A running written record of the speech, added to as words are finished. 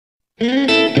We have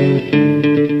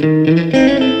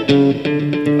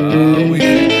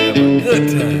a good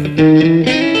time.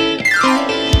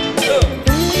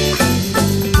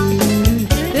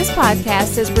 This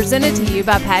podcast is presented to you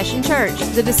by Passion Church,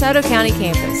 the DeSoto County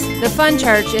campus, the fun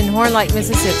church in Horn Lake,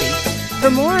 Mississippi. For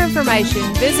more information,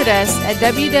 visit us at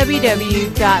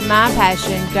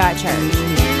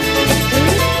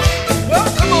www.mypassion.church.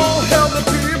 Well, come on, help the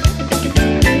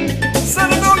people.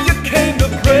 Said I know you came to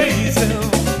praise him.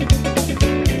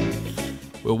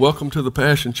 Well, welcome to the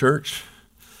Passion Church.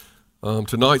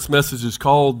 Tonight's message is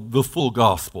called The Full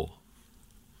Gospel.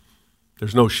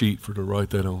 There's no sheet for to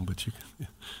write that on, but you can,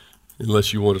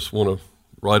 unless you want to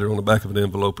write it on the back of an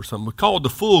envelope or something. But called The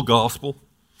Full Gospel.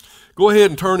 Go ahead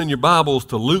and turn in your Bibles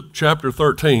to Luke chapter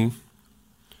 13.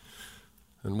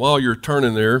 And while you're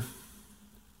turning there,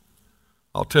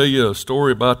 I'll tell you a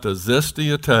story about the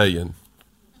zesty Italian.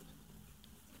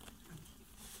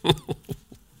 That's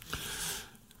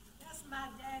my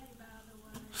daddy, by the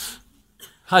way.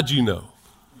 How'd you know?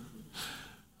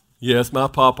 Yes, my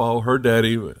papa, her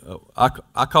daddy.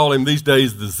 I call him these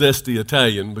days the zesty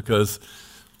Italian because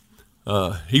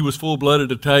he was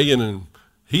full-blooded Italian and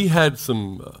he had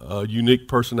some unique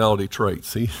personality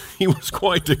traits. He was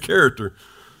quite the character.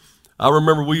 I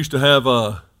remember we used to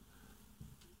have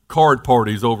card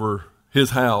parties over his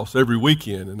house every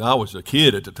weekend, and I was a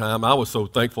kid at the time. I was so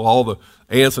thankful all the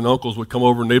aunts and uncles would come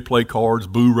over and they'd play cards,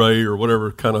 boo-ray, or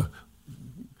whatever kind of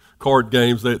card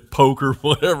games, poker,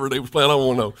 whatever they was playing, I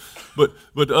don't know.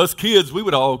 But us kids, we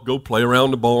would all go play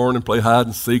around the barn and play hide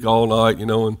and seek all night,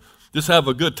 and just have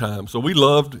a good time. So we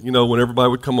loved, when everybody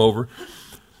would come over.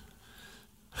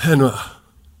 And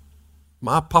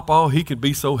my papa, he could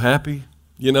be so happy.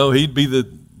 He'd be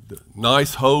the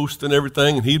nice host and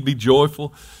everything, and he'd be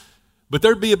joyful. But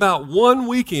there'd be about one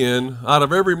weekend out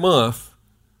of every month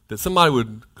that somebody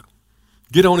would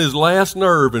get on his last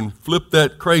nerve and flip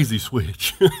that crazy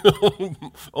switch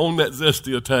on that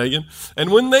zesty Italian.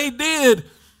 And when they did,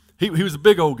 he was a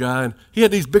big old guy, and he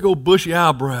had these big old bushy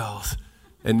eyebrows.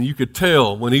 And you could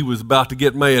tell when he was about to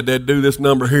get mad, they'd do this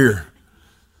number here.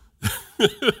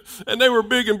 And they were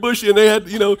big and bushy, and they had,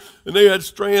 and they had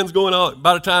strands going out.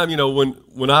 By the time,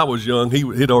 when I was young,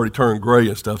 he'd already turned gray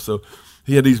and stuff. So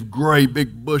he had these gray,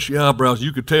 big, bushy eyebrows.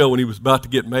 You could tell when he was about to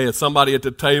get mad. Somebody at the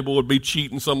table would be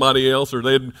cheating somebody else, or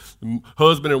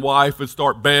husband and wife would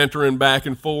start bantering back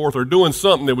and forth, or doing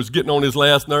something that was getting on his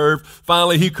last nerve.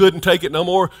 Finally, he couldn't take it no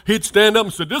more. He'd stand up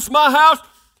and say, "This is my house.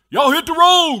 Y'all hit the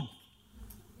road."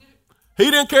 He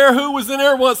didn't care who was in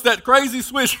there once that crazy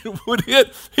switch would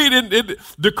hit.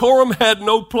 Decorum had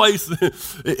no place.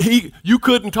 You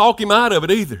couldn't talk him out of it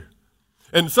either.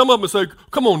 And some of them would say,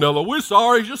 "Come on, Nello, we're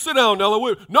sorry. Just sit down,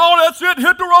 Nello." "No, that's it.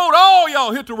 Hit the road. All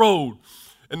y'all hit the road."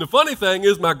 And the funny thing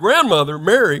is my grandmother,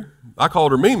 Mary, I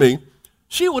called her Mimi,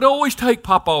 she would always take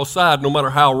Papa's side no matter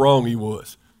how wrong he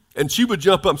was. And she would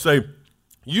jump up and say,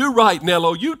 "You right,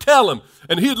 Nello. You tell him."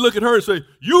 And he'd look at her and say,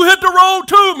 "You hit the road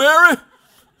too, Mary."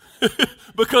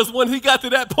 Because when he got to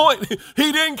that point,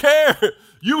 he didn't care.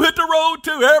 You hit the road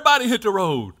too. Everybody hit the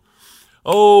road.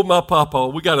 Oh, my papa.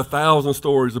 We got 1,000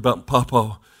 stories about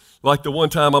papa. Like the one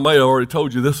time I may have already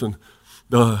told you this one.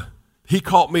 He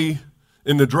caught me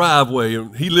in the driveway,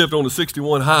 and he lived on the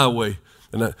 61 highway.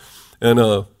 And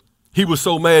he was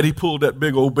so mad he pulled that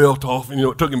big old belt off. And,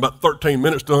 it took him about 13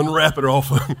 minutes to unwrap it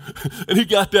off. And he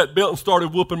got that belt and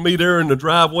started whooping me there in the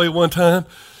driveway one time.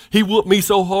 He whooped me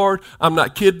so hard, I'm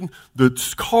not kidding, the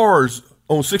cars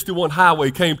on 61 highway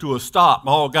came to a stop. I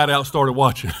all got out and started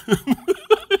watching.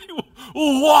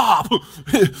 Whop!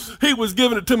 He was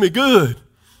giving it to me good.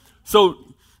 So,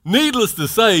 needless to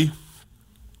say,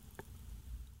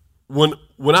 when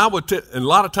I would, and a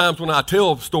lot of times when I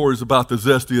tell stories about the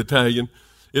zesty Italian,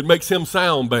 it makes him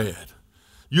sound bad.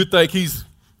 You'd think he's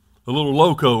a little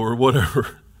loco or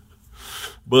whatever.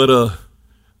 But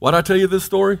why'd I tell you this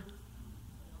story?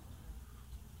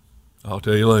 I'll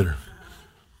tell you later.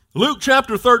 Luke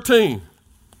chapter 13,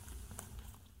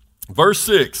 verse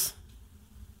 6.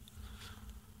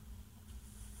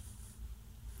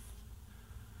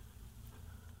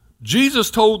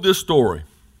 Jesus told this story.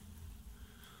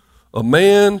 A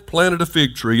man planted a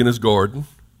fig tree in his garden,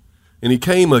 and he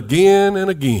came again and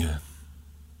again.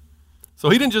 So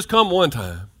he didn't just come one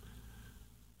time.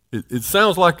 It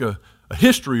sounds like a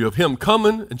history of him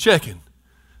coming and checking.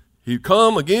 He'd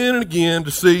come again and again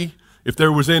to see if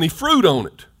there was any fruit on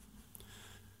it.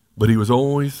 But he was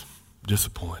always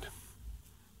disappointed.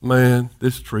 Man,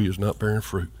 this tree is not bearing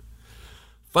fruit.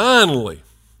 Finally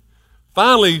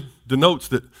denotes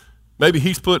that maybe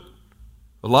he's put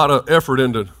a lot of effort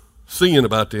into seeing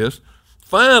about this.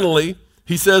 Finally,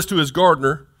 he says to his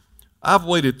gardener, I've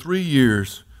waited 3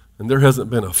 years and there hasn't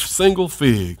been a single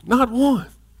fig, not one.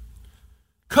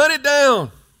 Cut it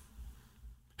down.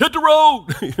 Hit the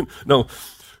road. No,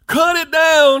 cut it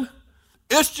down.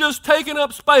 It's just taking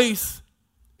up space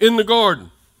in the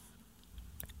garden.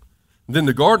 Then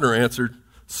the gardener answered,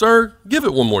 Sir, give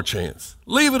it one more chance.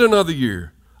 Leave it another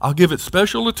year. I'll give it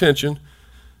special attention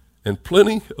and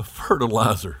plenty of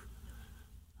fertilizer.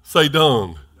 Say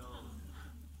dung.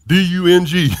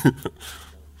 D-U-N-G.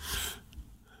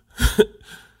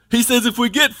 He says, if we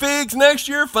get figs next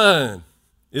year, fine.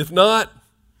 If not,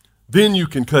 then you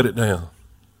can cut it down.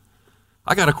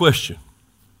 I got a question.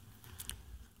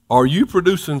 Are you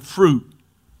producing fruit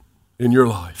in your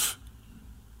life?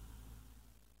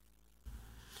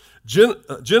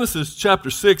 Genesis chapter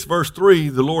 6, verse 3,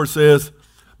 the Lord says,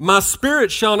 My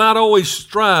spirit shall not always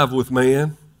strive with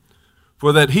man,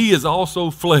 for that he is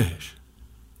also flesh.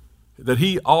 That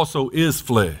he also is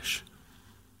flesh.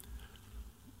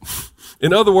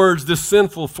 In other words, this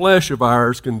sinful flesh of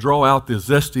ours can draw out the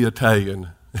zesty Italian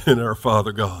in our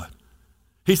Father God.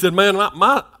 He said, man,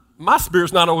 my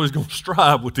spirit's not always going to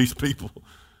strive with these people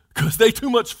because they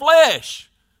too much flesh.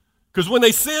 Because when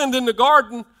they sinned in the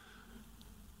garden,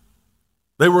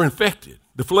 they were infected.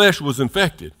 The flesh was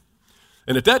infected.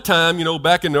 And at that time,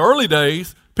 back in the early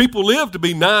days, people lived to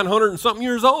be 900 and something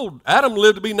years old. Adam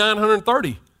lived to be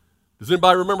 930. Does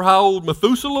anybody remember how old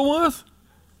Methuselah was?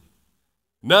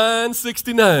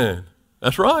 969.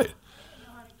 That's right.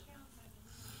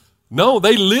 No,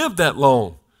 they lived that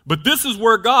long. But this is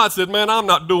where God said, man, I'm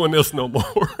not doing this no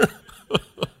more.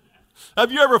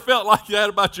 Have you ever felt like that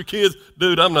about your kids?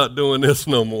 Dude, I'm not doing this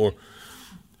no more.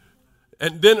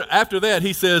 And then after that,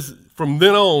 he says, from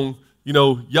then on,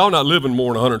 y'all not living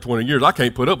more than 120 years. I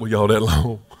can't put up with y'all that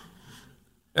long.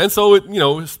 And so,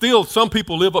 still some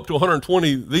people live up to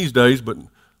 120 these days, but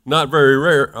not very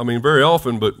rare. Very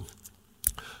often.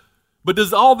 But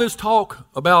does all this talk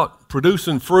about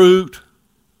producing fruit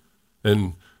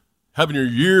and having your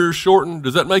years shortened,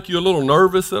 does that make you a little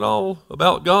nervous at all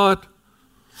about God?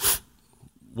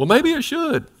 Well, maybe it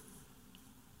should.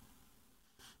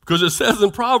 Because it says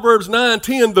in Proverbs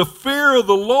 9:10, the fear of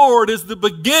the Lord is the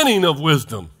beginning of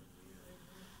wisdom.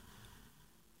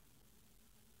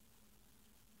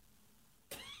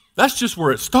 That's just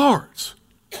where it starts.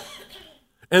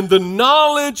 And the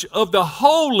knowledge of the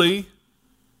holy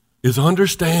is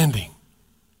understanding.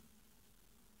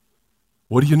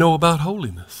 What do you know about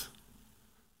holiness?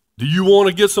 Do you want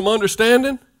to get some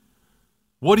understanding?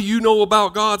 What do you know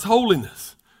about God's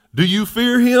holiness? Do you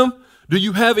fear him? Do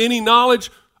you have any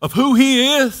knowledge of who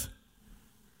he is?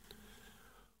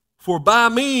 For by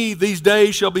me these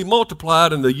days shall be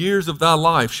multiplied, and the years of thy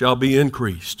life shall be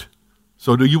increased.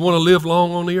 So do you want to live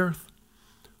long on the earth?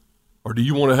 Or do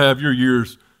you want to have your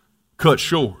years cut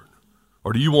short?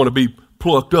 Or do you want to be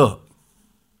plucked up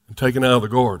and taken out of the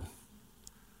garden?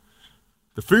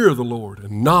 The fear of the Lord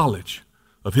and knowledge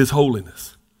of his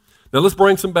holiness. Now let's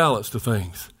bring some balance to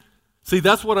things. See,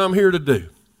 that's what I'm here to do.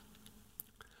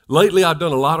 Lately, I've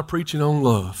done a lot of preaching on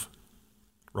love,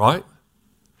 right?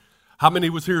 How many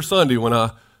was here Sunday when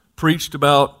I preached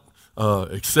about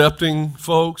accepting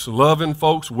folks, loving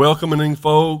folks, welcoming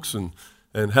folks, and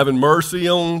having mercy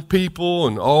on people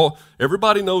and all?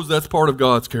 Everybody knows that's part of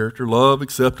God's character, love,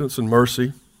 acceptance, and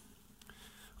mercy.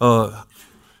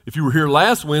 If you were here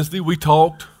last Wednesday, we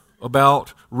talked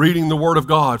about reading the Word of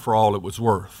God for all it was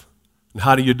worth. And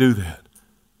how do you do that?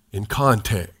 In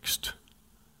context.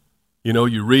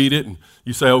 You read it and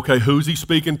you say, okay, who's he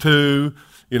speaking to?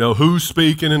 Who's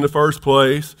speaking in the first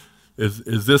place?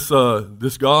 Is this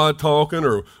God talking,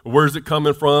 or where's it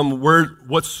coming from?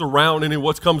 What's surrounding it?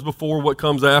 What comes before? What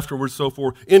comes afterwards? So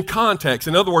forth. In context.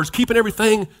 In other words, keeping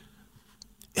everything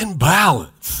in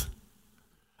balance.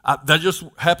 That just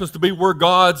happens to be where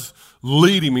God's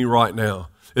leading me right now,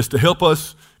 is to help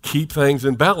us keep things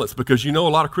in balance. Because a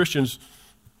lot of Christians,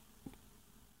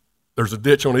 there's a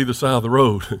ditch on either side of the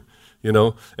road,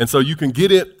 and so you can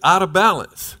get it out of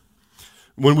balance.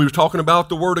 When we were talking about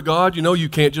the Word of God, you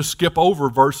can't just skip over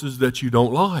verses that you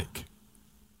don't like.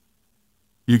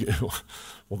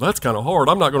 Well, that's kind of hard.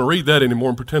 I'm not going to read that anymore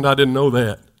and pretend I didn't know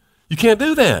that. You can't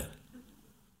do that,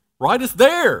 right? It's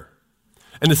there.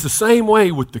 And it's the same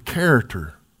way with the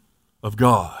character of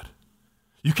God.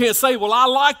 You can't say, well, I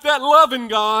like that loving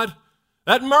God,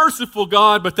 that merciful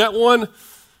God, but that one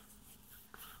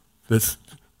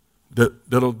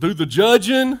that'll do the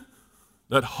judging,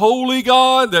 that holy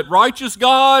God, that righteous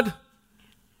God,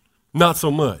 not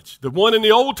so much. The one in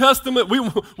the Old Testament, we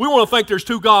want to think there's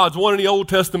two gods, one in the Old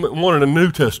Testament and one in the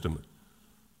New Testament.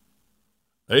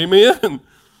 Amen?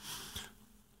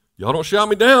 Y'all don't shout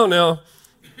me down now.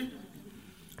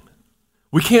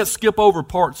 We can't skip over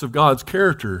parts of God's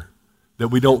character that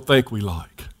we don't think we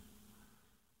like.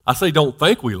 I say don't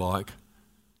think we like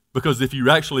because if you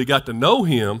actually got to know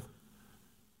him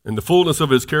and the fullness of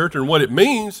his character and what it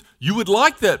means, you would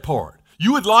like that part.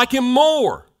 You would like him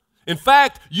more. In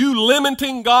fact, you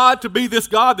limiting God to be this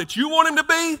God that you want him to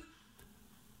be,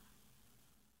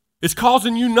 it's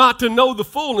causing you not to know the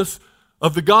fullness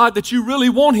of the God that you really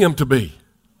want him to be.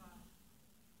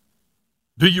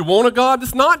 Do you want a God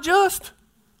that's not just?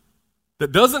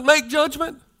 That doesn't make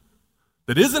judgment?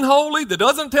 That isn't holy? That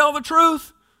doesn't tell the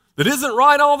truth? That isn't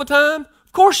right all the time?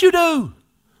 Of course you do.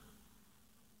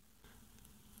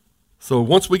 So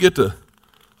once we get to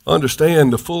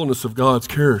understand the fullness of God's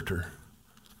character,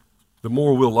 the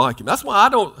more we'll like him. That's why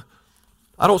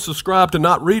I don't subscribe to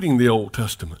not reading the Old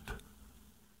Testament.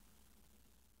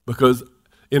 Because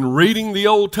in reading the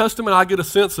Old Testament, I get a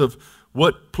sense of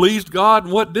what pleased God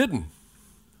and what didn't.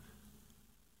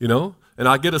 You know? And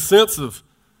I get a sense of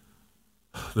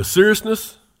the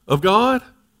seriousness of God,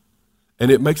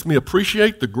 and it makes me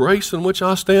appreciate the grace in which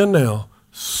I stand now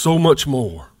so much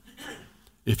more.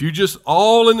 If you just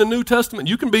all in the New Testament,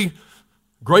 you can be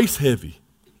grace heavy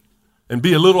and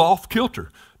be a little off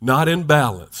kilter, not in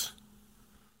balance.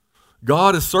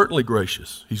 God is certainly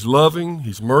gracious. He's loving,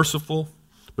 he's merciful,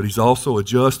 but he's also a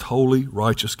just, holy,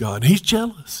 righteous God. And he's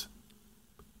jealous.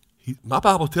 My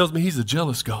Bible tells me he's a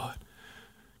jealous God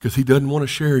because he doesn't want to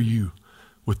share you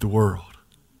with the world.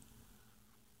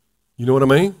 You know what I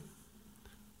mean?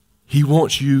 He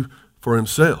wants you for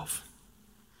himself.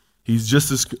 He's just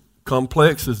as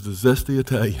complex as the zesty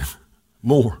Italian.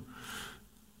 More.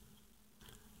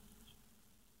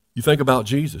 You think about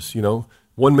Jesus, you know.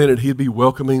 One minute he'd be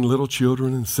welcoming little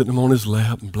children and sitting them on his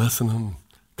lap and blessing them,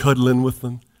 cuddling with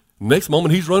them. The next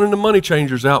moment he's running the money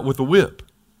changers out with a whip.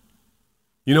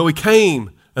 You know, he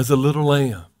came as a little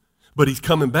lamb, but he's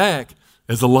coming back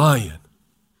as a lion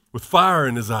with fire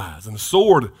in his eyes and a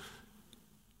sword.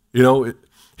 You know,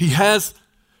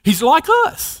 he's like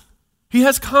us. He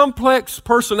has complex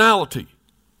personality.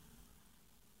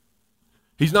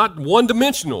 He's not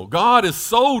one-dimensional. God is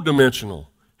so dimensional.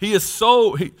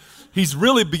 He's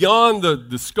really beyond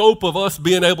the scope of us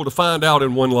being able to find out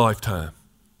in one lifetime.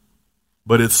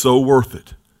 But it's so worth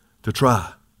it to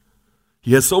try.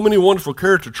 He has so many wonderful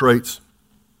character traits.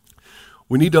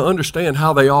 We need to understand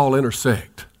how they all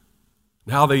intersect,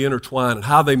 and how they intertwine, and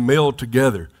how they meld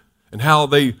together, and how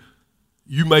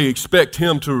you may expect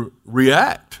him to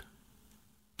react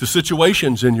to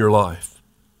situations in your life.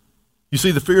 You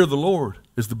see, the fear of the Lord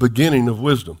is the beginning of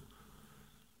wisdom.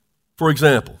 For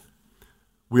example,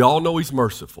 we all know he's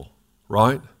merciful,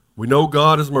 right? We know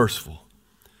God is merciful.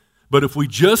 But if we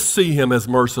just see him as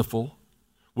merciful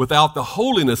without the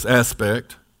holiness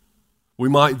aspect, we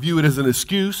might view it as an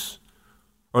excuse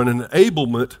or an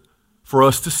enablement for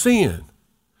us to sin.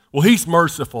 Well, he's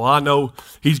merciful. I know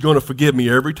he's going to forgive me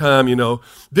every time, you know.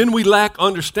 Then we lack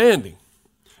understanding,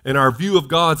 and our view of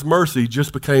God's mercy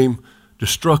just became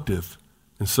destructive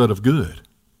instead of good.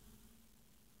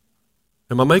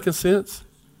 Am I making sense?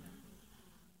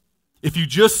 If you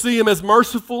just see him as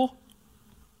merciful,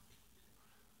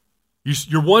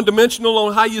 you're one-dimensional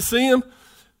on how you see him,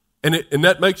 and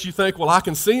that makes you think, well, I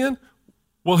can sin.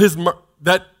 Well,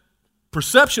 that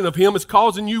perception of him is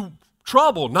causing you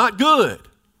trouble, not good,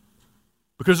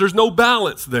 because there's no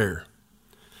balance there.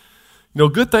 You know,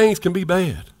 good things can be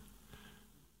bad.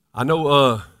 I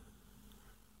know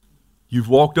you've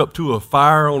walked up to a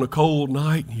fire on a cold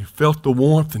night and you felt the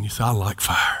warmth and you say, I like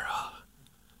fire.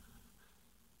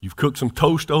 You've cooked some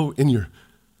toast in your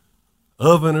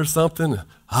oven or something.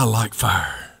 I like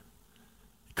fire.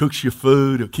 It cooks your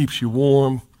food. It keeps you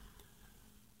warm.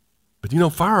 But you know,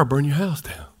 fire will burn your house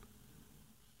down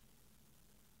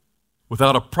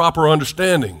without a proper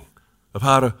understanding of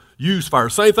how to use fire.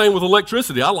 Same thing with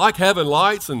electricity. I like having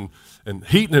lights and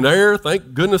heating and air.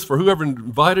 Thank goodness for whoever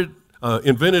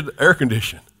invented air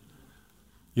conditioning.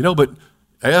 You know, but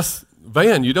ask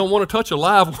Van, you don't want to touch a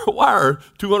live wire,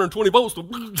 220 volts.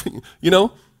 You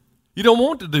know, you don't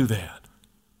want to do that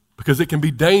because it can be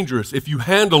dangerous if you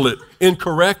handle it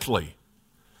incorrectly.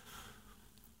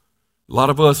 A lot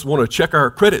of us want to check our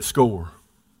credit score,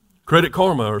 Credit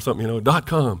Karma or something, you know,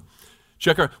 .com.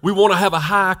 We want to have a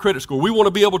high credit score. We want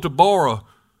to be able to borrow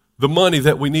the money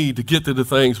that we need to get to the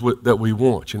things that we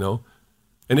want, you know.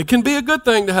 And it can be a good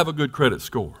thing to have a good credit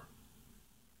score.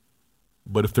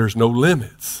 But if there's no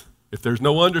limits, if there's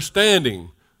no understanding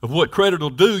of what credit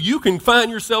will do, you can find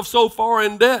yourself so far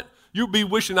in debt, you'll be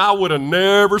wishing I would have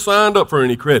never signed up for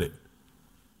any credit.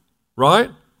 Right?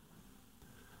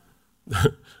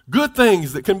 Good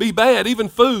things that can be bad, even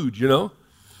food, you know.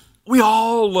 We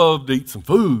all love to eat some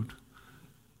food.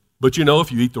 But you know,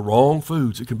 if you eat the wrong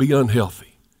foods, it can be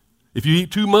unhealthy. If you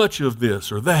eat too much of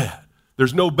this or that,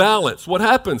 there's no balance. What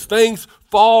happens? Things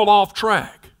fall off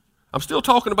track. I'm still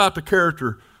talking about the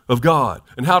character of God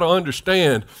and how to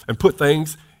understand and put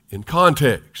things in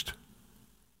context.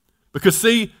 Because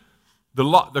see,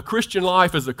 the Christian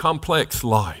life is a complex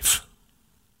life.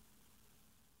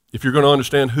 If you're going to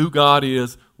understand who God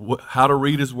is, how to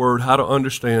read His Word, how to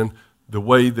understand the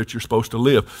way that you're supposed to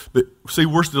live. But see,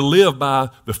 we're to live by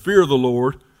the fear of the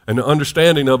Lord and the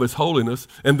understanding of His holiness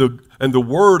and the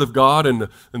Word of God and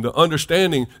the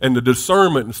understanding and the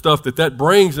discernment and stuff that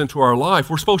brings into our life.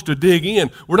 We're supposed to dig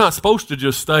in. We're not supposed to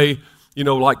just stay,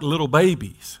 like little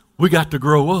babies. We got to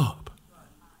grow up.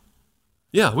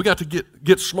 Yeah, we got to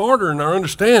get smarter in our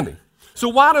understanding. So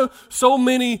why do so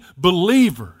many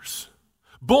believers,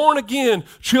 born again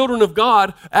children of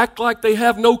God, act like they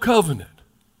have no covenant?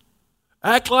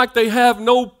 Act like they have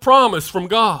no promise from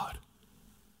God.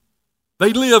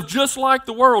 They live just like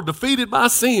the world, defeated by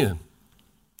sin,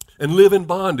 and live in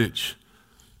bondage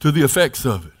to the effects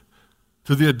of it,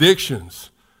 to the addictions,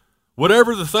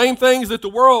 whatever the same things that the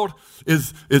world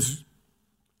is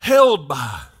held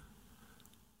by.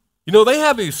 They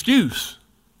have an excuse.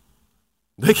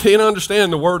 They can't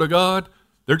understand the Word of God.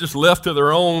 They're just left to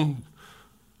their own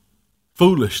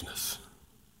foolishness.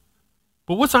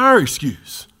 But what's our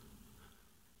excuse?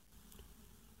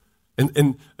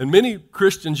 And many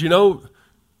Christians,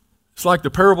 it's like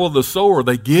the parable of the sower.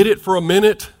 They get it for a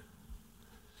minute,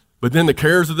 but then the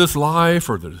cares of this life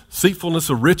or the deceitfulness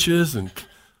of riches and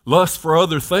lust for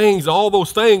other things, all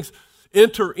those things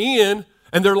enter in,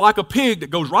 and they're like a pig that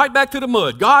goes right back to the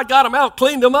mud. God got them out,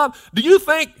 cleaned them up. Do you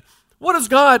think, what is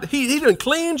God? He done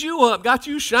cleaned you up, got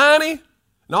you shiny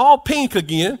and all pink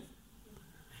again,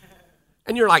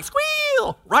 and you're like,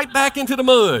 squeal, right back into the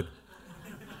mud.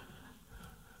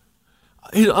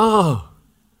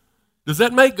 Does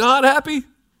that make God happy?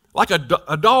 Like a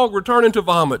dog returning to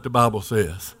vomit, the Bible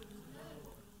says.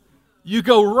 You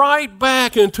go right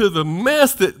back into the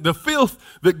mess, the filth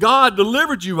that God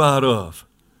delivered you out of.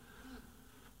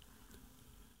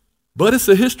 But it's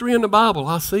a history in the Bible.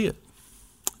 I see it.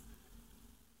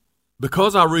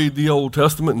 Because I read the Old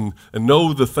Testament and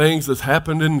know the things that's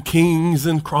happened in Kings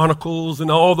and Chronicles and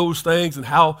all those things and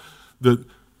how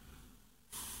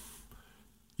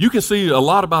you can see a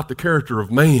lot about the character of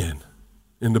man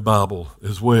in the Bible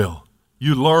as well.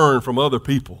 You learn from other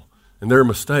people and their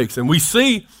mistakes. And we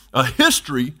see a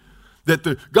history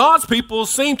that God's people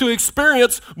seem to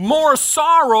experience more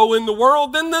sorrow in the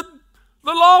world than the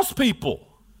lost people.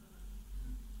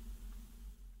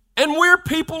 And we're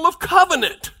people of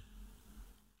covenant.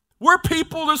 We're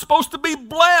people that are supposed to be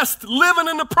blessed, living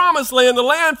in the promised land, the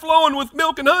land flowing with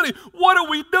milk and honey. What are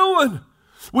we doing?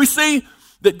 We see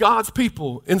that God's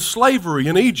people in slavery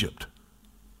in Egypt.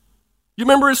 You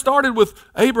remember it started with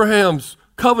Abraham's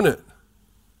covenant.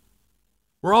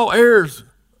 We're all heirs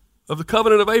of the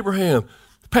covenant of Abraham.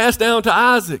 Passed down to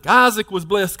Isaac. Isaac was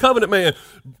blessed, covenant man.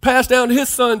 Passed down to his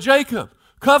son Jacob,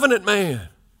 covenant man.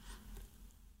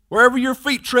 Wherever your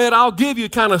feet tread, I'll give you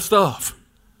kind of stuff.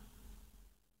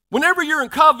 Whenever you're in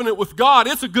covenant with God,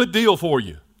 it's a good deal for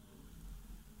you.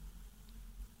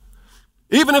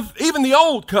 Even the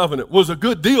old covenant was a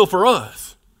good deal for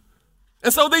us.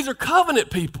 And so these are covenant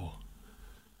people.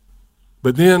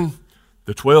 But then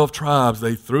the 12 tribes,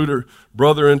 they threw their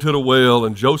brother into the well,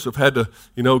 and Joseph had to,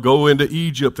 go into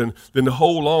Egypt. And then the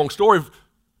whole long story,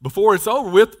 before it's over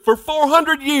with, for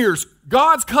 400 years,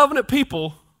 God's covenant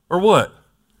people are what?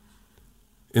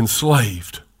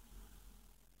 Enslaved.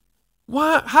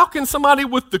 Why? How can somebody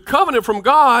with the covenant from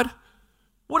God,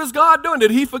 what is God doing?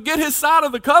 Did He forget His side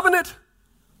of the covenant?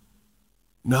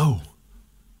 No.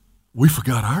 We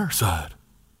forgot our side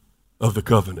of the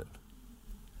covenant.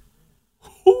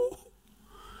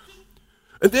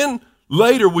 And then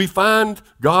later we find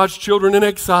God's children in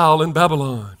exile in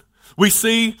Babylon. We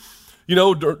see,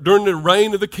 during the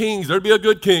reign of the kings, there'd be a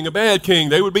good king, a bad king.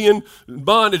 They would be in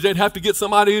bondage. They'd have to get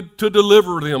somebody to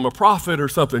deliver them, a prophet or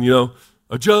something,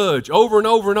 a judge, over and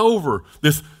over and over.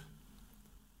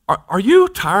 Are you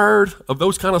tired of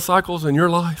those kind of cycles in your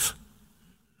life?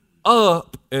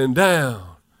 Up and down.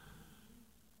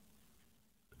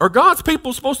 Are God's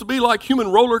people supposed to be like human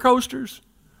roller coasters?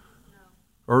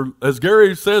 Or as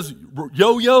Gary says,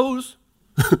 yo-yos?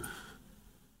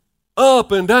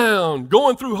 Up and down,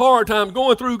 going through hard times,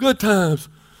 going through good times.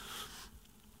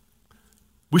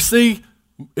 We see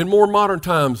in more modern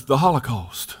times the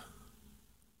Holocaust.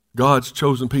 God's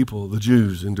chosen people, the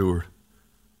Jews, endured.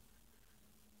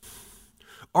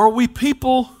 Are we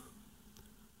people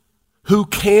who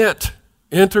can't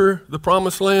enter the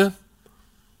promised land?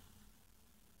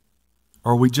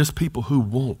 Or are we just people who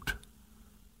won't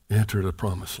enter the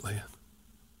promised land?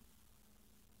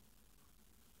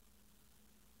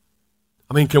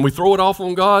 I mean, can we throw it off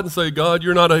on God and say, God,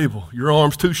 you're not able. Your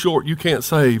arm's too short. You can't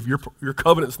save. Your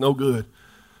covenant's no good.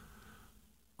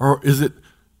 Or is it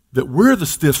that we're the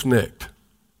stiff-necked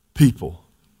people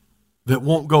that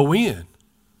won't go in?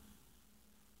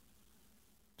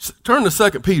 Turn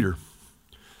to 2 Peter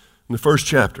in the first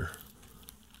chapter.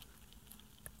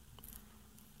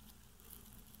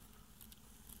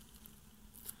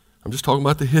 I'm just talking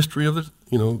about the history of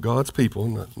God's people,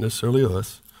 not necessarily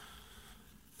us.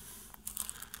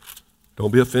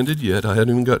 Don't be offended yet. I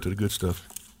hadn't even got to the good stuff.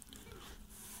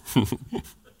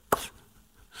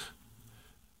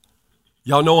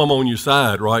 Y'all know I'm on your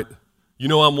side, right? You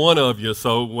know I'm one of you,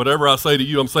 so whatever I say to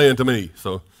you, I'm saying to me.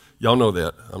 So y'all know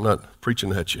that. I'm not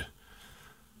preaching at you.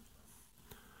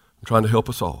 I'm trying to help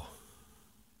us all.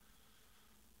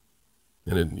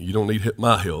 And you don't need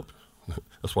my help.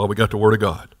 That's why we got the Word of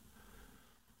God.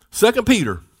 2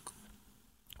 Peter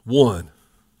 1,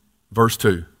 verse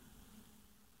 2.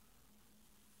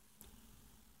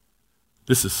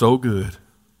 This is so good.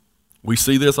 We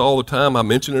see this all the time. I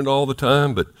mention it all the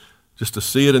time, but just to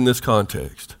see it in this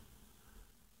context.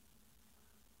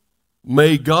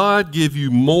 May God give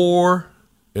you more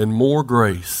and more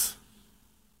grace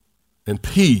and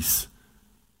peace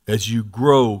as you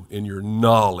grow in your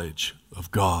knowledge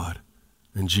of God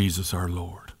and Jesus our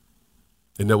Lord.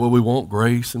 Isn't that what we want?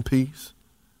 Grace and peace?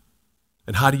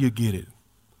 And how do you get it?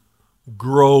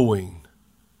 Growing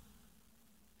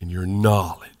in your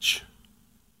knowledge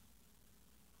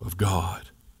of God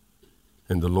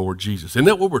and the Lord Jesus. Isn't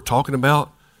that what we're talking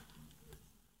about?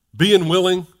 Being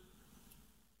willing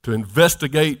to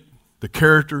investigate the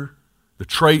character, the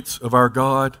traits of our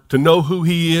God, to know who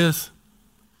He is.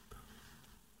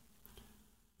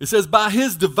 It says, by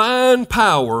His divine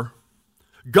power,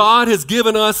 God has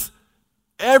given us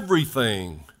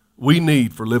everything we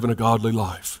need for living a godly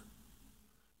life.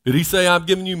 Did He say, I've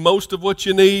given you most of what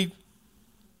you need?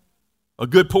 A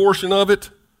good portion of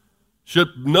it?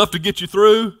 Enough to get you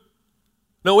through?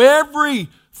 No,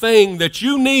 everything that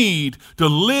you need to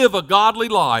live a godly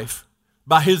life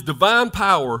by His divine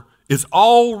power is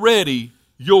already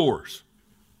yours.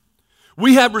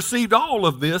 We have received all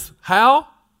of this. How?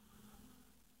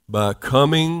 By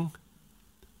coming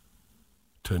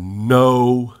to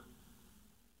know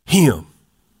Him.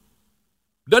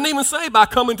 Doesn't even say by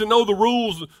coming to know the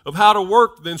rules of how to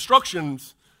work, the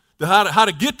instructions, how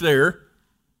to get there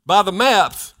by the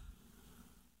maps.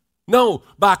 No,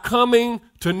 by coming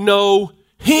to know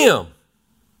Him.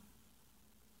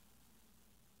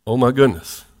 Oh my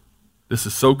goodness, this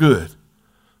is so good.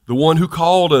 The one who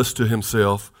called us to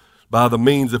Himself by the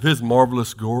means of His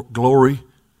marvelous glory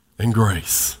and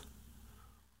grace.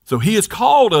 So He has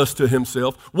called us to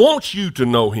Himself, wants you to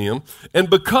know Him, and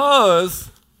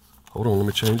because, hold on, let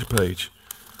me change the page.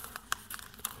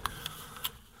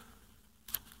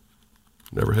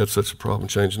 Never had such a problem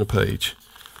changing a page.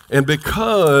 And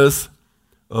because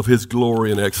of His glory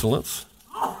and excellence,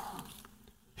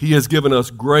 He has given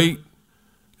us great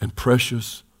and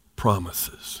precious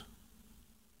promises.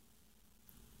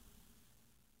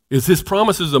 Is His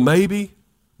promises a maybe?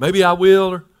 Maybe I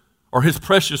will? Or His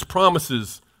precious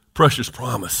promises, precious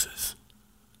promises?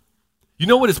 You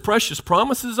know what His precious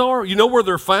promises are? You know where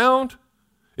they're found?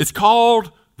 It's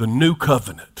called the New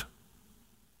Covenant.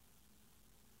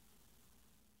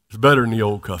 It's better than the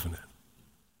Old Covenant.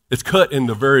 It's cut in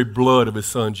the very blood of His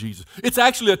Son, Jesus. It's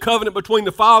actually a covenant between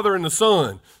the Father and the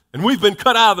Son. And we've been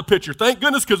cut out of the picture. Thank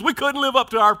goodness, because we couldn't live up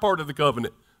to our part of the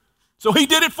covenant. So He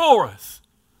did it for us.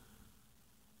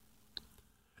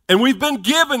 And we've been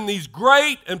given these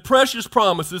great and precious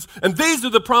promises. And these are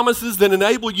the promises that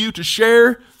enable you to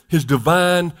share His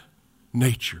divine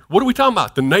nature. What are we talking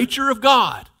about? The nature of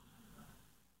God.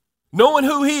 Knowing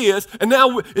who He is. And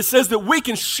now it says that we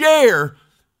can share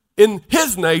in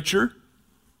His nature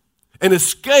and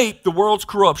escape the world's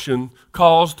corruption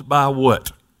caused by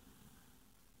what?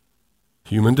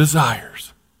 Human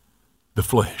desires, the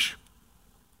flesh.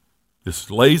 This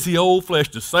lazy old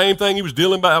flesh, the same thing He was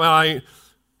dealing by.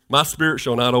 My spirit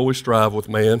shall not always strive with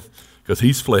man, because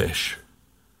he's flesh.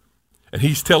 And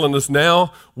He's telling us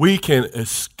now we can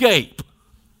escape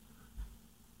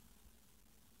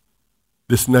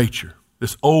this nature,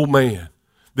 this old man,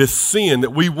 this sin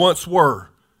that we once were.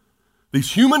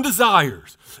 These human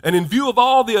desires, and in view of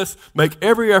all this, make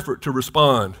every effort to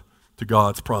respond to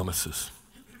God's promises.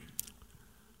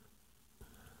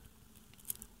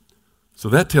 So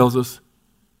that tells us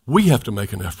we have to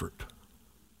make an effort.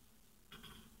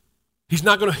 He's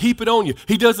not going to heap it on you.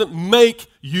 He doesn't make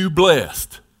you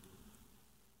blessed.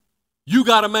 You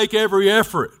got to make every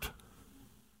effort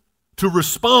to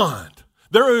respond.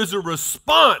 There is a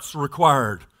response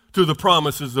required to the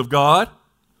promises of God.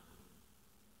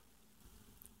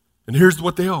 And here's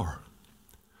what they are.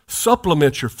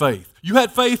 Supplement your faith. You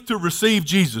had faith to receive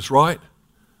Jesus, right?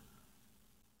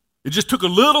 It just took a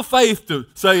little faith to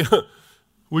say,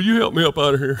 will you help me up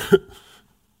out of here?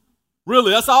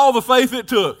 Really, that's all the faith it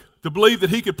took to believe that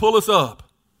he could pull us up.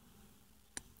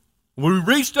 When we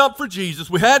reached up for Jesus,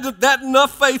 we had that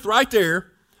enough faith right there.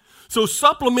 So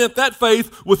supplement that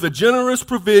faith with a generous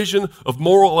provision of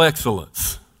moral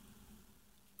excellence.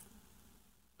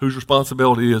 Whose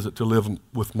responsibility is it to live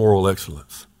with moral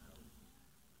excellence?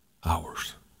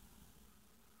 Ours.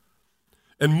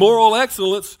 And moral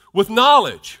excellence with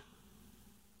knowledge.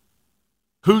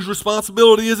 Whose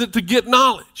responsibility is it to get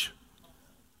knowledge?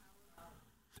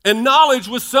 And knowledge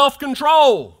with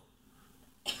self-control.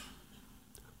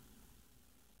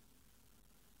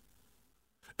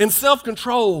 And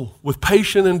self-control with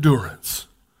patient endurance.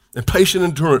 And patient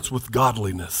endurance with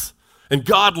godliness. And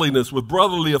godliness with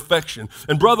brotherly affection.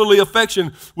 And brotherly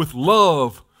affection with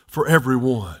love for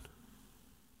everyone.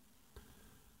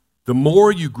 The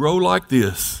more you grow like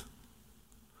this,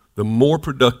 the more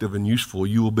productive and useful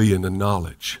you will be in the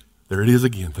knowledge. There it is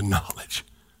again, the knowledge.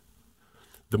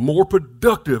 The more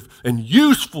productive and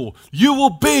useful you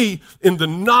will be in the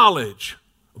knowledge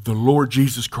of the Lord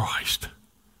Jesus Christ.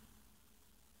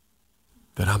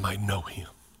 That I might know him.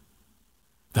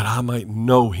 That I might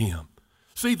know him.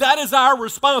 See, that is our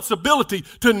responsibility,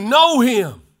 to know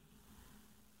him.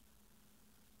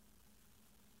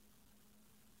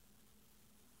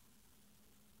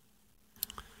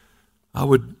 I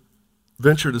would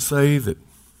venture to say that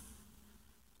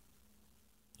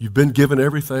you've been given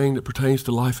everything that pertains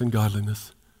to life and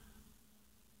godliness.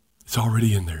 It's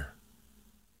already in there.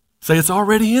 Say, it's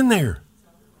already in there.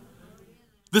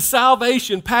 The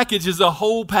salvation package is a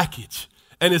whole package,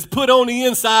 and it's put on the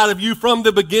inside of you from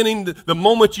the beginning, the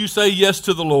moment you say yes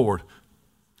to the Lord.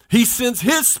 He sends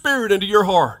his Spirit into your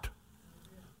heart.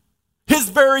 His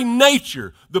very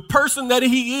nature, the person that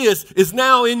he is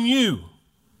now in you.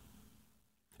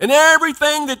 And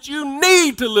everything that you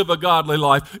need to live a godly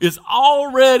life is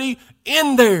already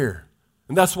in there.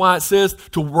 And that's why it says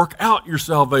to work out your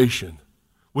salvation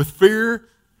with fear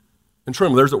and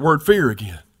trembling. There's that word fear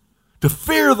again. To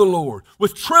fear the Lord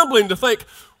with trembling, to think,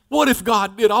 what if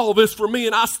God did all this for me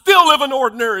and I still live an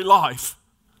ordinary life?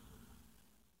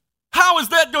 How is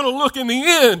that going to look in the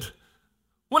end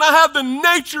when I have the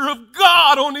nature of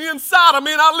God on the inside of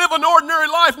me and I live an ordinary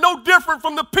life no different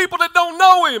from the people that don't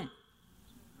know him?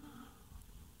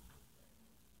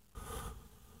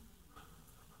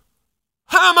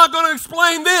 How am I going to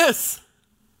explain this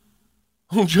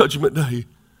on Judgment Day?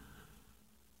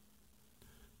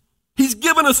 He's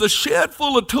given us a shed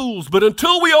full of tools, but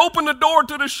until we open the door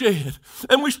to the shed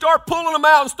and we start pulling them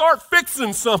out and start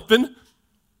fixing something,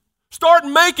 start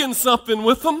making something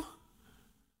with them,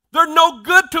 they're no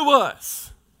good to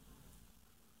us.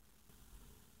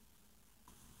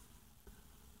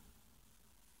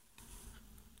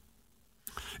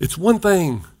 It's one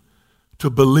thing to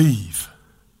believe.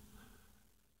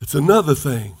 It's another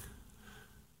thing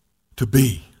to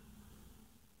be.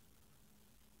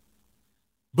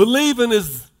 Believing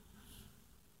is,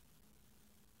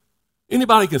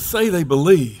 anybody can say they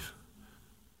believe,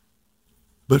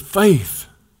 but faith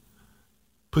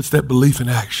puts that belief in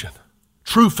action.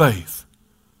 True faith.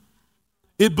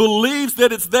 It believes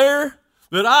that it's there,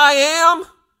 that I am,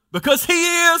 because he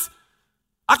is.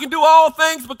 I can do all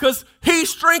things because he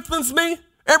strengthens me.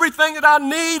 Everything that I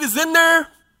need is in there.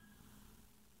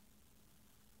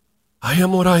 I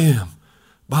am what I am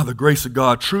by the grace of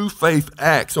God. True faith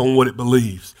acts on what it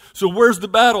believes. So where's the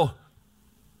battle?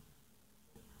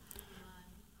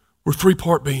 We're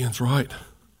three-part beings, right?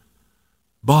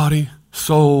 Body,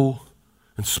 soul,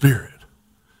 and spirit.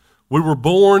 We were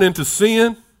born into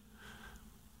sin.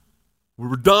 We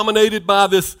were dominated by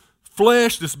this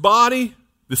flesh, this body,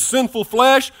 this sinful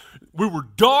flesh. We were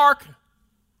dark,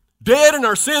 dead in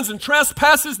our sins and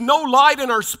trespasses, no light in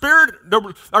our spirit.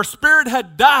 Our spirit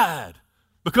had died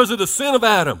because of the sin of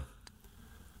Adam.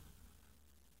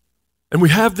 And we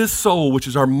have this soul, which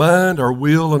is our mind, our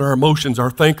will, and our emotions, our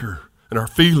thinker, and our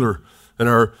feeler, and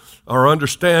our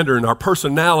understander, and our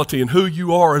personality, and who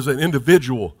you are as an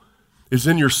individual is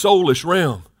in your soulish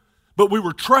realm. But we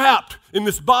were trapped in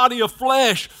this body of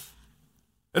flesh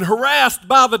and harassed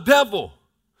by the devil.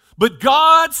 But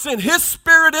God sent his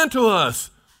Spirit into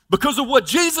us because of what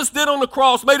Jesus did on the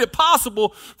cross, made it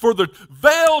possible for the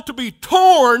veil to be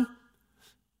torn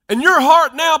and your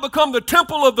heart now become the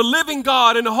temple of the living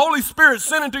God and the Holy Spirit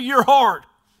sent into your heart.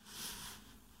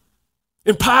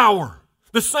 in power.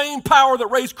 The same power that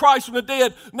raised Christ from the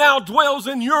dead now dwells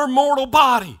in your mortal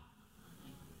body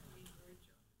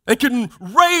and can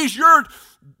raise your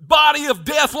body of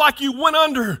death like you went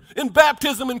under in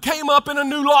baptism and came up in a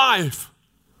new life.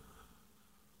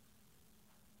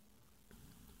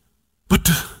 But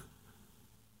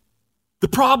the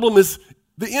problem is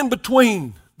the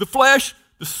in-between, the flesh,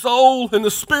 the soul, and the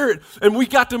spirit. And we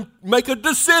got to make a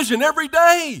decision every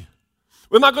day.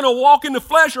 Am I going to walk in the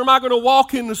flesh or am I going to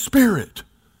walk in the spirit?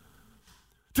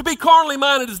 To be carnally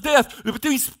minded is death, but to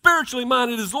be spiritually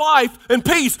minded is life and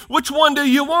peace. Which one do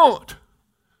you want?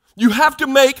 You have to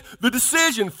make the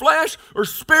decision, flesh or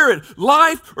spirit,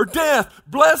 life or death,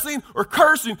 blessing or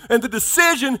cursing, and the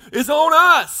decision is on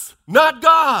us, not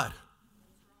God.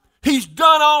 He's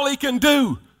done all he can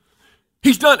do.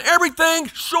 He's done everything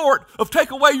short of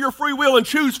take away your free will and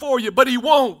choose for you, but he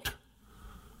won't.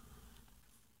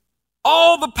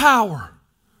 All the power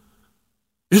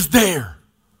is there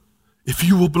if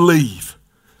you will believe.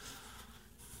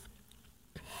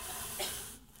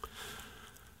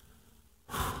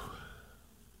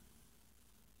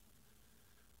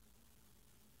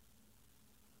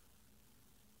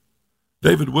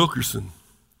 David Wilkerson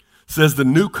says the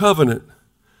new covenant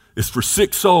is for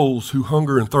sick souls who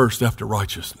hunger and thirst after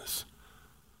righteousness.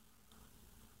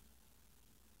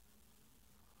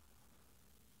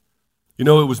 You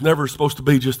know, it was never supposed to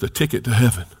be just a ticket to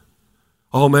heaven.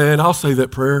 Oh man, I'll say that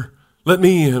prayer. Let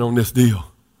me in on this deal.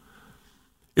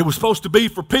 It was supposed to be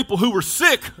for people who were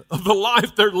sick of the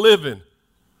life they're living.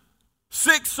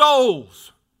 Sick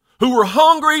souls who were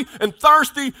hungry and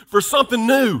thirsty for something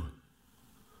new.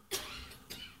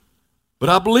 But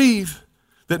I believe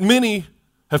that many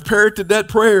have parroted that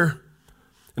prayer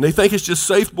and they think it's just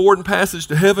safe boarding passage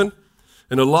to heaven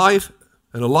and a life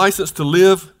and a license to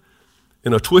live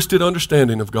in a twisted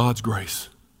understanding of God's grace.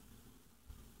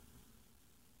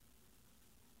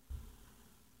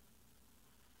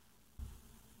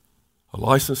 A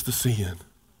license to sin.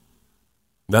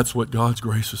 That's what God's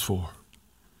grace is for.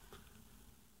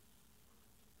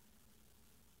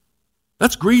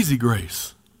 That's greasy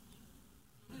grace.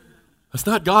 That's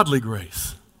not godly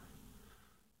grace.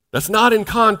 That's not in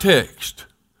context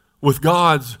with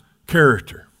God's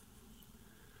character.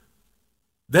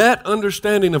 That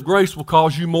understanding of grace will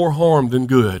cause you more harm than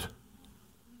good.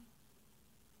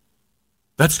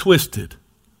 That's twisted.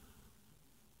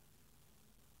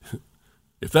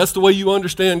 If that's the way you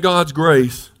understand God's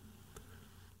grace,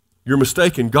 you're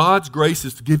mistaken. God's grace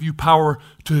is to give you power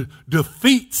to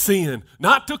defeat sin,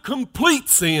 not to complete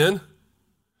sin,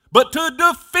 but to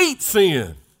defeat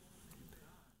sin.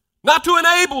 Not to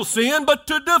enable sin, but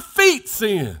to defeat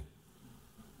sin.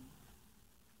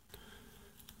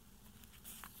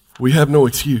 We have no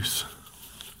excuse.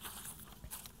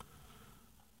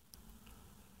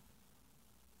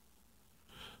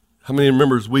 How many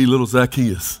remembers wee little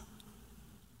Zacchaeus?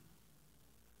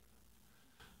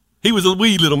 He was a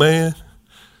wee little man,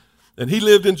 and he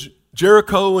lived in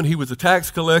Jericho, and he was a tax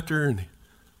collector, and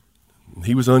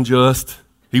he was unjust.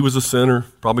 He was a sinner,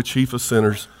 probably chief of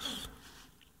sinners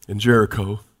in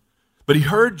Jericho. But he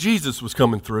heard Jesus was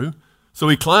coming through, so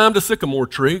he climbed a sycamore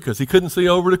tree because he couldn't see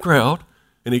over the crowd,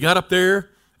 and he got up there,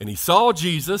 and he saw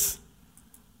Jesus.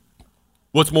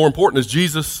 What's more important is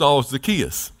Jesus saw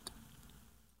Zacchaeus.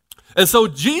 And so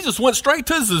Jesus went straight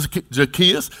to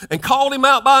Zacchaeus and called him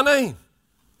out by name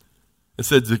and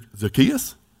said,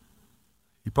 Zacchaeus?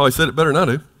 He probably said it better than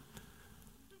I do.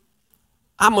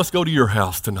 I must go to your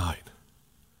house tonight.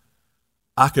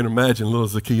 I can imagine little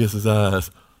Zacchaeus' eyes.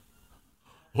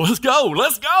 Let's go.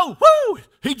 Woo!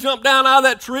 He jumped down out of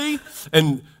that tree,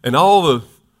 and all the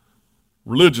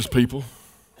religious people,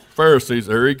 Pharisees,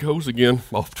 there he goes again,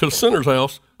 off to the sinner's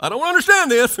house. I don't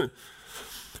understand this.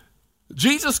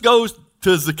 Jesus goes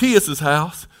to Zacchaeus'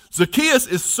 house. Zacchaeus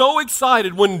is so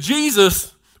excited when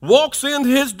Jesus walks in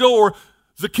his door,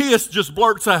 Zacchaeus just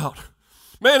blurts out,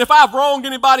 man, if I've wronged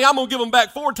anybody, I'm going to give them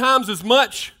back 4 times as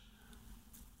much.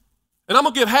 And I'm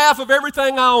going to give half of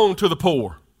everything I own to the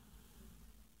poor.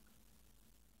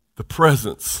 The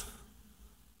presence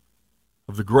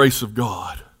of the grace of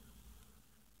God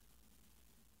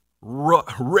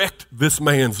wrecked this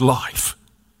man's life.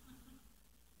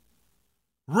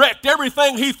 Wrecked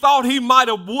everything he thought he might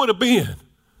have, would have been.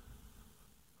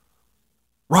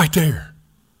 Right there.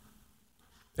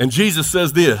 And Jesus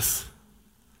says this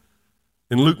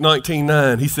in Luke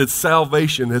 19:9. He said,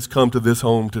 salvation has come to this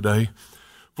home today.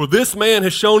 For this man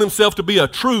has shown himself to be a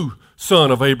true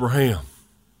son of Abraham.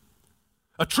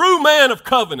 A true man of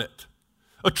covenant.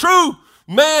 A true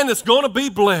man that's going to be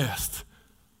blessed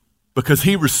because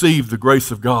he received the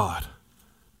grace of God.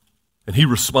 And he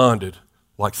responded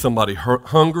like somebody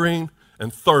hungering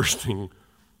and thirsting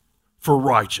for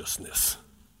righteousness.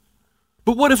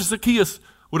 But what if Zacchaeus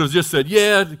would have just said,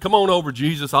 yeah, come on over,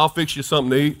 Jesus, I'll fix you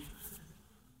something to eat?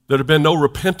 There'd have been no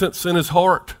repentance in his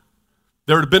heart.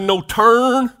 There would have been no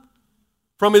turn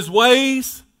from his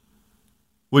ways.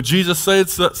 Would Jesus say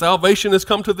salvation has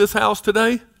come to this house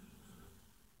today?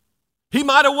 He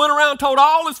might have went around and told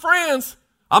all his friends,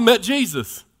 I met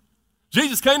Jesus.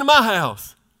 Jesus came to my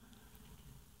house.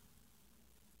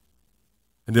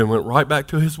 And then went right back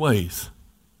to his ways.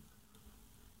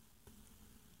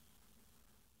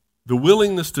 The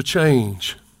willingness to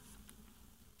change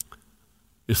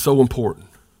is so important.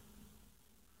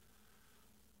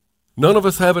 None of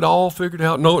us have it all figured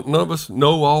out. None of us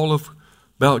know all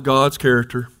about God's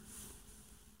character.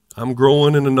 I'm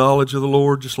growing in the knowledge of the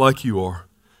Lord just like you are.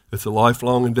 It's a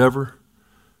lifelong endeavor.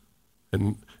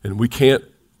 And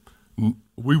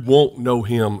we won't know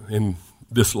him in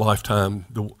this lifetime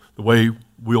the way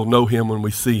we'll know him when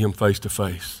we see him face to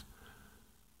face.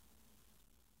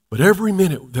 But every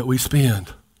minute that we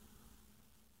spend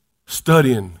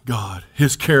studying God,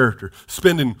 his character,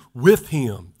 spending with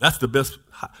him, that's the best.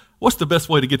 What's the best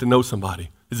way to get to know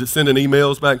somebody? Is it sending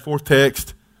emails back and forth,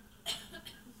 text?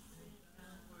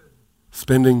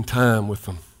 Spending time with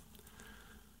them.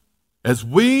 As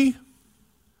we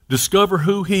discover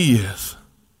who he is,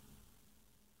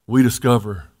 we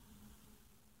discover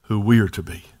who we are to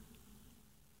be.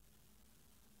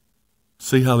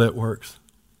 See how that works?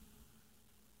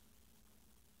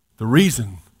 The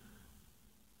reason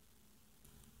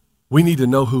we need to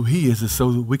know who he is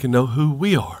so that we can know who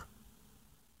we are.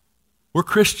 We're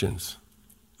Christians,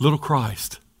 little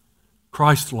Christ,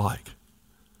 Christ-like.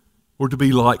 We're to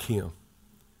be like him.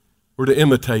 We're to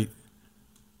imitate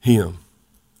him,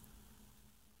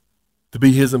 to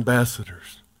be his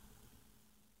ambassadors,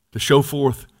 to show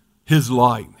forth his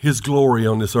light, his glory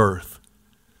on this earth.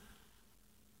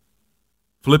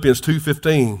 Philippians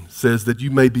 2:15 says that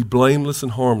you may be blameless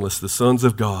and harmless, the sons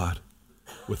of God,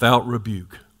 without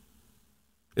rebuke,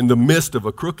 in the midst of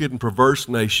a crooked and perverse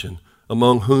nation,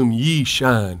 among whom ye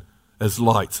shine as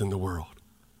lights in the world.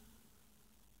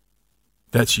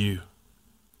 That's you.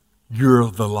 You're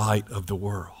the light of the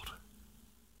world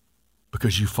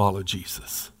because you follow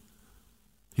Jesus.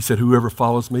 He said, whoever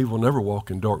follows me will never walk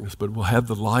in darkness, but will have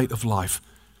the light of life.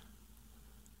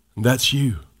 And that's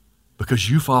you because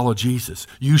you follow Jesus.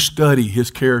 You study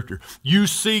his character. You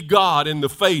see God in the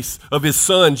face of his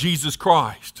Son, Jesus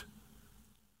Christ,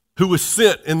 who was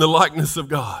sent in the likeness of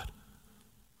God.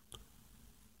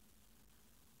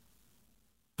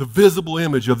 The visible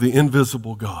image of the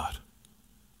invisible God.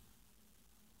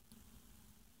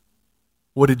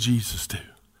 What did Jesus do?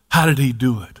 How did he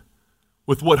do it?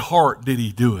 With what heart did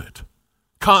he do it?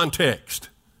 Context.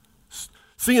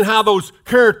 Seeing how those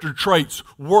character traits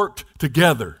worked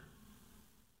together.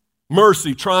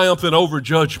 Mercy triumphant over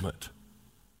judgment.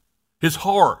 His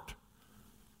heart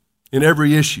in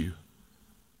every issue.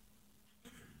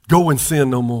 Go and sin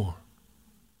no more.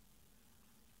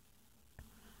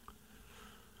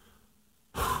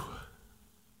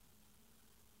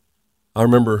 I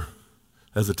remember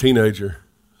as a teenager,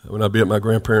 when I'd be at my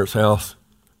grandparents' house,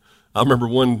 I remember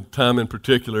one time in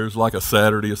particular, it was like a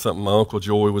Saturday or something, my Uncle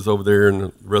Joey was over there and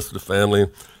the rest of the family.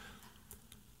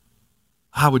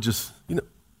 I would just,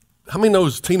 how many of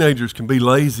those teenagers can be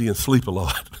lazy and sleep a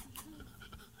lot?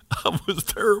 I was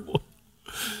terrible.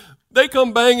 They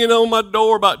come banging on my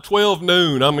door about 12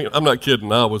 noon. I mean, I'm not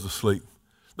kidding, I was asleep.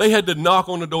 They had to knock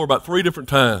on the door about 3 different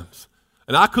times.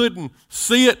 And I couldn't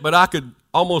see it, but I could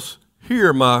almost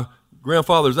hear my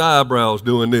grandfather's eyebrows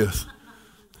doing this,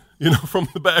 from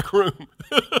the back room.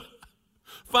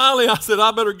 Finally, I said,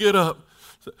 I better get up.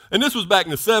 And this was back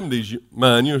in the 70s,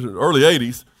 mind you, early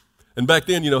 80s. And back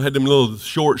then, had them little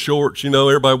short shorts,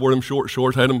 everybody wore them short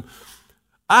shorts.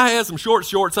 I had some short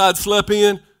shorts I'd slept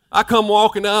in. I come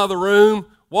walking out of the room,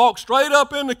 walked straight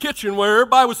up in the kitchen where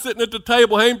everybody was sitting at the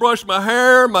table, hadn't brushed my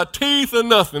hair, my teeth, or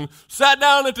nothing. Sat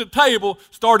down at the table,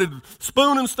 started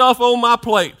spooning stuff on my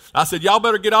plate. I said, y'all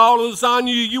better get all of the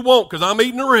lasagna you want because I'm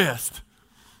eating the rest.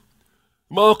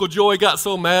 My Uncle Joey got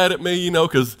so mad at me,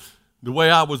 because the way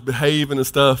I was behaving and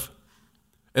stuff.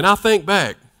 And I think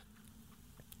back,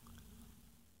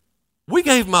 we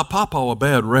gave my papa a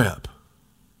bad rap.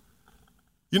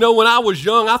 When I was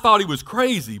young, I thought he was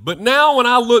crazy. But now when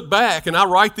I look back and I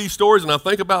write these stories and I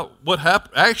think about what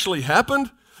actually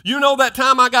happened, that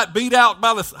time I got beat out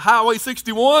by the Highway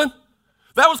 61?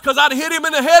 That was because I'd hit him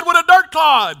in the head with a dirt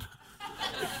clod.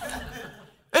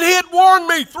 And he had warned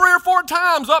me 3 or 4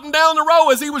 times up and down the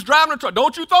road as he was driving the truck,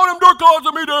 don't you throw them dirt clods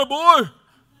at me there, boy.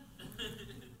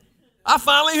 I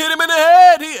finally hit him in the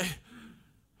head.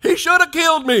 He should have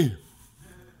killed me.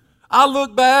 I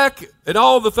look back at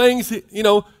all the things,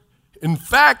 in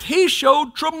fact, he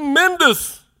showed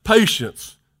tremendous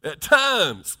patience at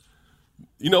times.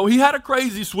 He had a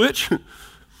crazy switch.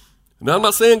 Now, I'm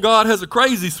not saying God has a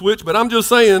crazy switch, but I'm just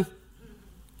saying,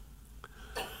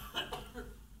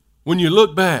 when you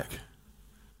look back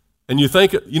and you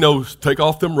think, take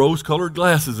off them rose-colored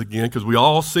glasses again, because we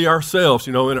all see ourselves,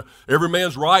 and every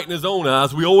man's right in his own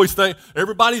eyes. We always think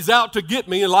everybody's out to get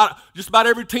me. Just about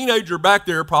every teenager back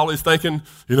there probably is thinking,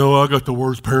 I got the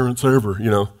worst parents ever,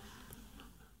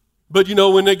 But,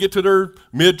 when they get to their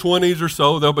mid-20s or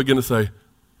so, they'll begin to say,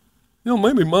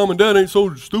 maybe mom and dad ain't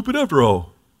so stupid after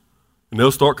all. And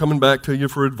they'll start coming back to you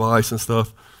for advice and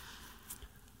stuff.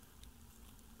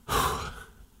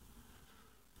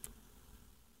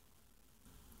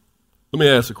 Let me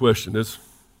ask a question.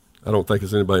 I don't think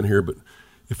there's anybody in here, but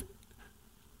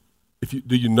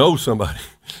do you know somebody?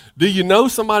 Do you know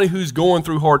somebody who's going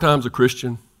through hard times, a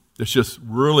Christian, that's just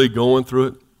really going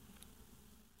through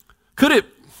it?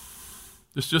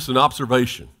 It's just an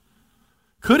observation.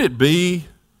 Could it be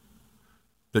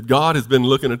that God has been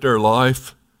looking at their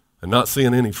life and not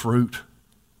seeing any fruit?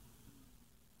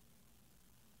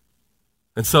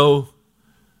 And so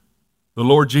the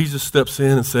Lord Jesus steps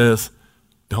in and says,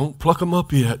 don't pluck them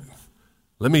up yet.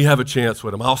 Let me have a chance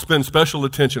with them. I'll spend special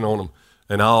attention on them,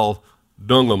 and I'll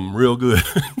dung them real good.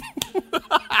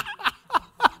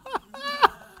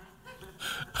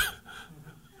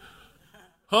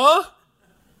 Huh?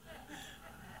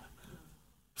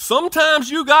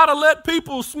 Sometimes you got to let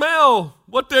people smell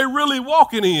what they're really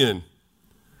walking in,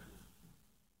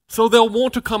 so they'll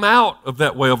want to come out of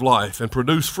that way of life and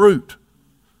produce fruit.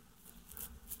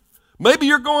 Maybe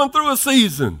you're going through a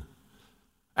season.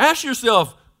 Ask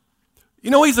yourself,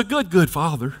 he's a good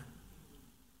father.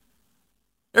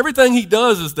 Everything he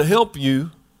does is to help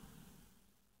you.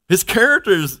 His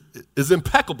character is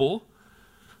impeccable.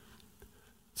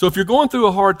 So if you're going through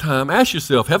a hard time, ask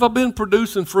yourself, have I been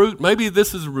producing fruit? Maybe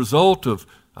this is a result of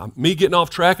me getting off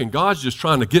track and God's just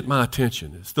trying to get my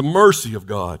attention. It's the mercy of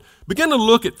God. Begin to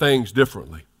look at things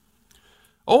differently.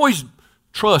 Always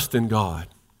trust in God.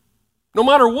 No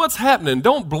matter what's happening,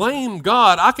 don't blame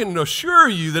God. I can assure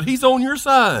you that he's on your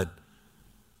side.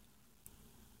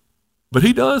 But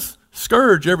he does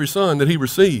scourge every son that he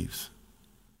receives.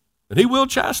 And he will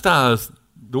chastise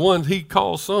the ones he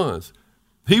calls sons.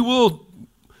 He will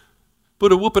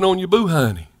put a whooping on your boo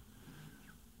honey.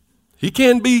 He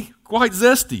can be quite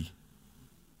zesty.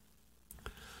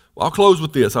 Well, I'll close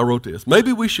with this. I wrote this.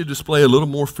 Maybe we should display a little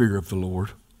more fear of the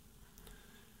Lord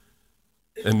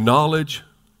and knowledge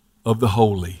of the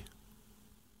holy.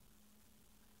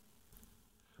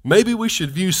 Maybe we should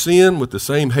view sin with the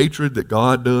same hatred that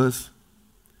God does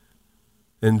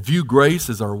and view grace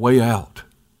as our way out,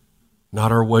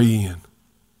 not our way in.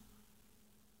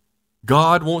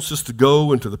 God wants us to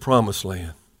go into the promised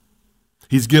land.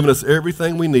 He's given us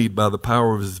everything we need by the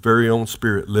power of his very own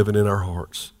Spirit living in our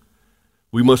hearts.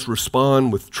 We must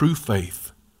respond with true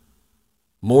faith,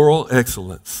 moral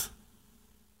excellence.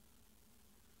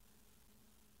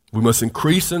 We must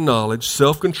increase in knowledge,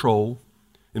 self-control,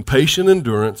 in patient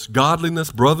endurance,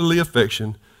 godliness, brotherly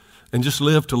affection, and just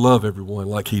live to love everyone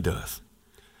like he does.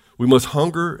 We must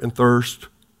hunger and thirst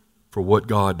for what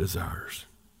God desires.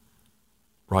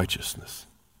 Righteousness.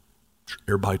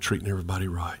 Everybody treating everybody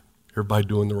right. Everybody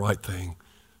doing the right thing.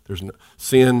 There's no,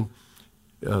 sin,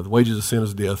 the wages of sin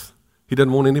is death. He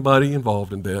doesn't want anybody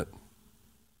involved in that.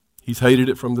 He's hated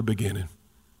it from the beginning.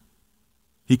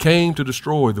 He came to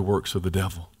destroy the works of the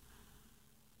devil.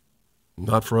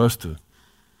 Not for us to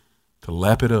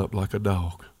lap it up like a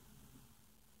dog.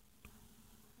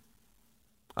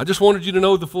 I just wanted you to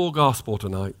know the full gospel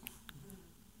tonight.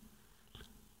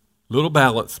 Little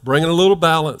balance, bringing a little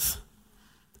balance.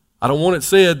 I don't want it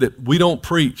said that we don't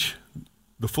preach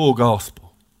the full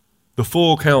gospel, the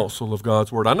full counsel of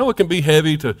God's word. I know it can be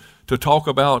heavy to talk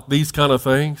about these kind of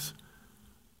things,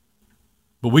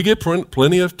 but we get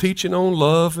plenty of teaching on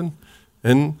love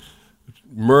and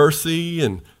mercy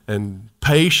and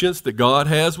patience that God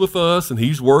has with us, and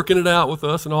he's working it out with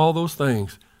us and all those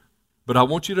things. But I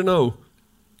want you to know,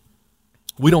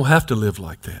 we don't have to live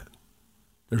like that.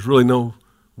 There's really no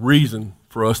reason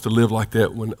for us to live like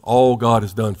that when all God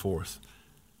has done for us.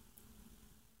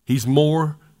 He's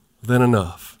more than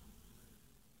enough.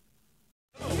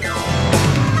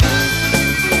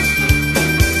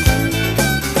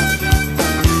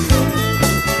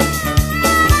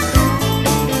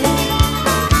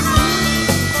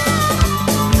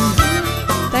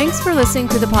 Thanks for listening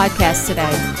to the podcast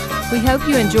today. We hope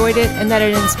you enjoyed it and that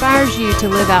it inspires you to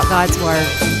live out God's Word.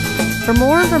 For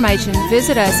more information,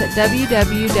 visit us at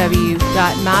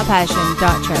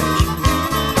www.mypassion.church.